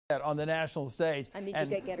on the national stage. I need to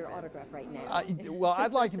go get her autograph right now. Well,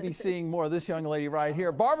 I'd like to be seeing more of this young lady right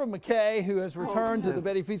here, Barbara McKay, who has returned to the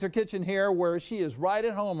Betty Feaster Kitchen here, where she is right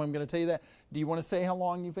at home. I'm going to tell you that. Do you want to say how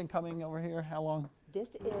long you've been coming over here? How long? This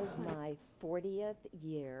is my 40th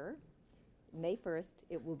year. May 1st,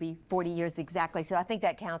 it will be 40 years exactly. So I think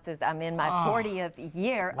that counts as I'm in my 40th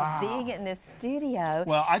year of being in this studio.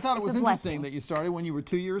 Well, I thought it was interesting that you started when you were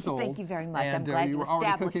 2 years old. Thank you very much. And, I'm glad you you were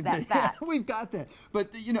already cooking established that fact. We've got that.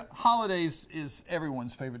 But, you know, holidays is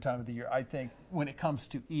everyone's favorite time of the year, I think, when it comes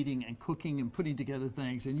to eating and cooking and putting together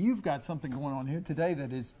things. And you've got something going on here today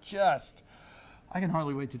that is just... I can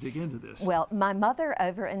hardly wait to dig into this. Well, my mother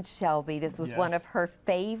over in Shelby, this was one of her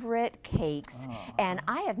favorite cakes, and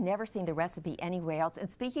I have never seen the recipe anywhere else.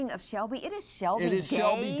 And speaking of Shelby, it is Shelby Day. It is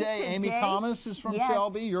Shelby Day. Amy Thomas is from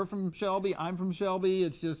Shelby. You're from Shelby. I'm from Shelby.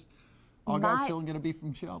 It's just all God's children going to be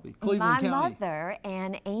from Shelby. Cleveland County. My mother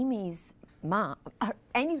and Amy's mom,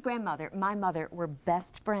 Amy's grandmother, my mother were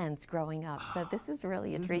best friends growing up. So this is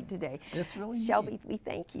really a treat today. It's really Shelby, we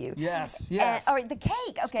thank you. Yes, yes. All right, the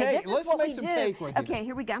cake. Okay, cake. this is Let's what make we some do. Cake right here. Okay,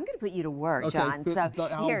 here we go. I'm going to put you to work, okay, John. So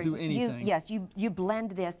I'll here, do anything. you blend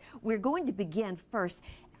this. We're going to begin first.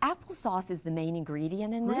 Applesauce is the main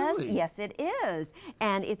ingredient in this. Really? Yes, it is.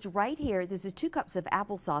 And it's right here. This is 2 cups of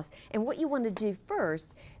applesauce. And what you want to do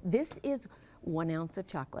first, this is 1 ounce of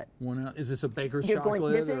chocolate. 1 ounce? Is this a baker's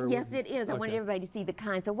chocolate? Yes, it is. I want everybody to see the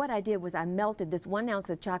kind. So what I did was I melted this 1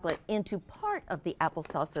 ounce of chocolate into part of the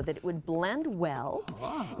applesauce so that it would blend well.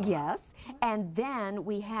 Wow. Yes. And then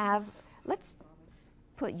we have, let's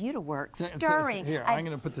put you to work stirring. Here, I'm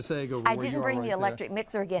going to put this egg over where you are. I didn't bring the electric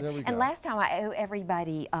mixer again. There we go. And last time I owe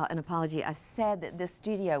everybody an apology. I said that this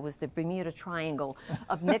studio was the Bermuda Triangle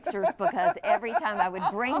of mixers because every time I would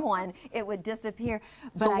bring one, it would disappear.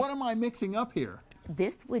 But so what am I mixing up here?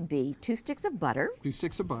 This would be 2 sticks of butter. 2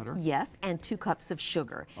 sticks of butter. Yes, and 2 cups of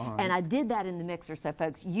sugar. Right. And I did that in the mixer. So,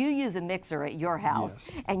 folks, you use a mixer at your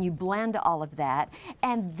house, and you blend all of that.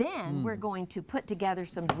 And then we're going to put together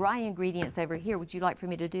some dry ingredients over here. Would you like for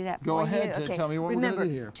me to do that for you? Go ahead. Okay. Tell me what we're going to do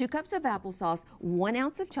here. 2 cups of applesauce, 1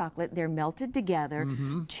 ounce of chocolate. They're melted together.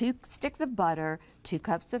 2 sticks of butter, 2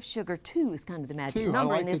 cups of sugar. 2 is kind of the magic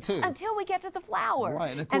number in this. Until we get to the flour.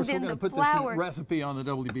 Right, and of course we're going to put this recipe on the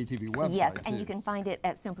WBTV website. Yes, and you can find it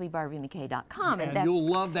at simplybarbymckay.com. And you'll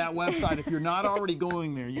love that website. If you're not already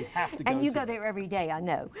going there, you have to go. And you go there every day, I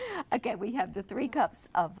know. Okay, we have the 3 cups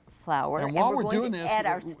of flour. And while we're doing this,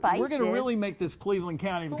 we're going to really make this Cleveland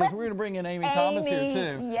County because we're going to bring in Amy Thomas here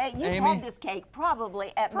too. Yeah, you've had this cake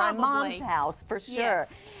probably at my mom's house for sure.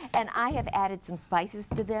 Yes. And I have added some spices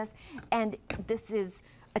to this. And this is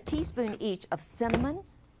a teaspoon each of cinnamon,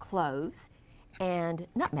 cloves, and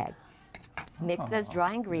nutmeg. Mix those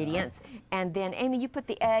dry ingredients, and then Amy, you put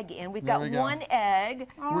the egg in. We've got 1 egg.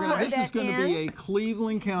 This is going to be a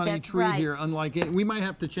Cleveland County treat here, unlike it. We might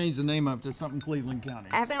have to change the name up to something Cleveland County.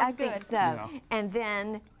 I think so. Yeah. And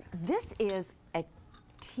then this is a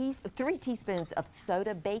 3 teaspoons of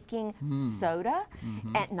soda, baking soda,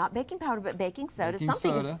 and not baking powder, but baking soda.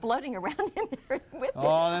 Something is floating around in there with it.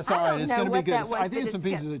 Oh, that's all right. It's going to be good. I think it's some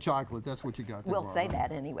pieces good. of chocolate. That's what you got there. We'll say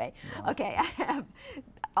that anyway. Yeah. Okay, I have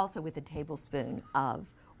also with a tablespoon of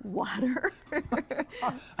water.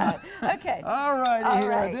 Okay. All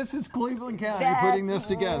right. This is Cleveland County putting this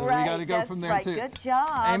together. Right. We got to go from there too. Good job.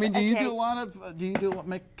 Amy, do you do a lot of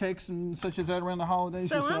make cakes and such as that around the holidays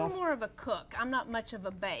yourself? I'm more of a cook. I'm not much of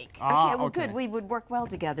a bake. Okay, well good. We would work well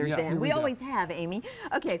together then. We always have, Amy.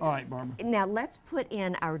 Okay. All right, Barbara. Now let's put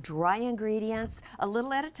in our dry ingredients a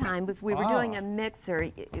little at a time. If we were doing a mixer,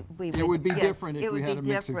 it would be different if we had a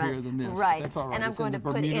mixer here than this. Right. That's all right. And I'm going to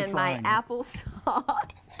put in my applesauce.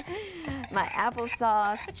 My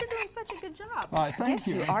applesauce. But you're doing such a good job. All right, thank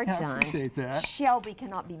you. You are, John. I appreciate that. Shelby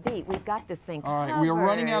cannot be beat. We've got this thing covered. All right, we are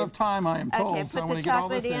running out of time, I am told, okay, so I'm going to get all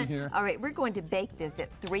this in here. All right, we're going to bake this at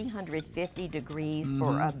 350 degrees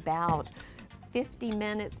for about 50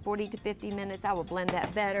 minutes, 40 to 50 minutes. I will blend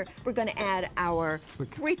that better. We're going to add our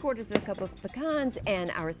 3/4 of a cup of pecans and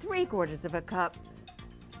our 3/4 of a cup.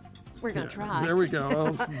 We're going to try. There we go.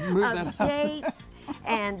 Let's move that up. Dates.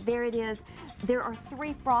 And there it is. There are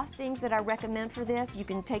 3 frostings that I recommend for this. You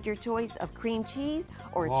can take your choice of cream cheese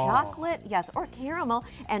or chocolate, or caramel,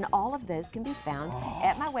 and all of those can be found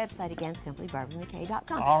at my website again,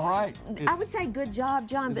 simplybarbymckay.com. All right. I would say good job,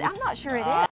 John, but I'm not sure it is.